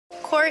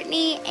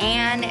Courtney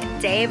and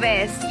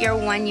Davis, your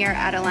 1 year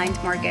at Aligned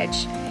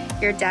Mortgage.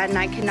 Your dad and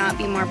I could not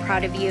be more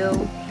proud of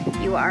you.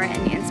 You are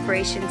an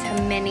inspiration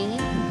to many.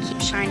 Keep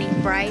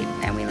shining bright,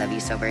 and we love you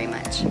so very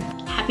much.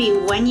 Happy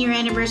 1 year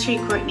anniversary,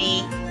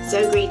 Courtney.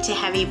 So great to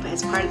have you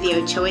as part of the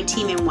Ochoa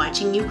team and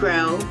watching you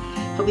grow.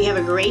 Hope you have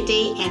a great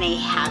day and a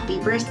happy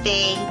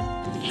birthday.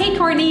 Hey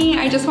Courtney,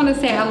 I just want to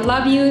say I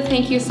love you.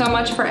 Thank you so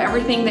much for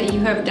everything that you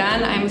have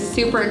done. I'm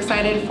super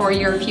excited for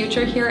your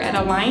future here at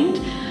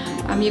Aligned.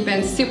 You've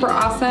been super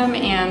awesome,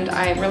 and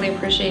I really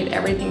appreciate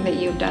everything that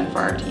you've done for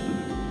our team.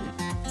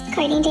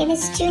 Courtney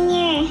Davis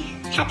Jr.,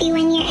 happy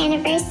 1 year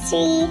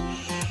anniversary.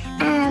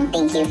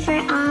 Thank you for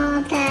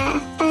all the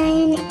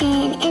fun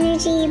and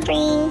energy you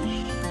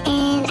bring.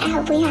 And I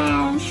hope we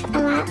have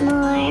a lot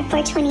more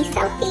 420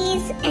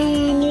 selfies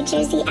and New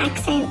Jersey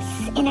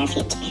accents in our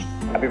future.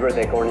 Happy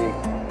birthday, Courtney,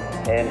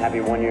 and happy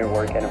 1 year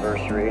work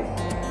anniversary.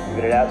 You've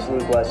been an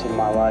absolute blessing in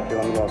my life. You're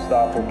one of the most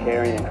thoughtful,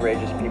 caring, and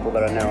courageous people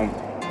that I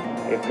know.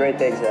 You have great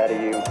things ahead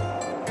of you.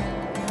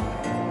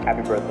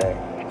 Happy birthday.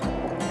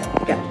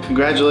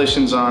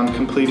 Congratulations on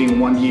completing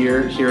 1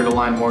 year here at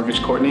Aligned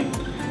Mortgage, Courtney.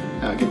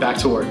 Get back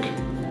to work.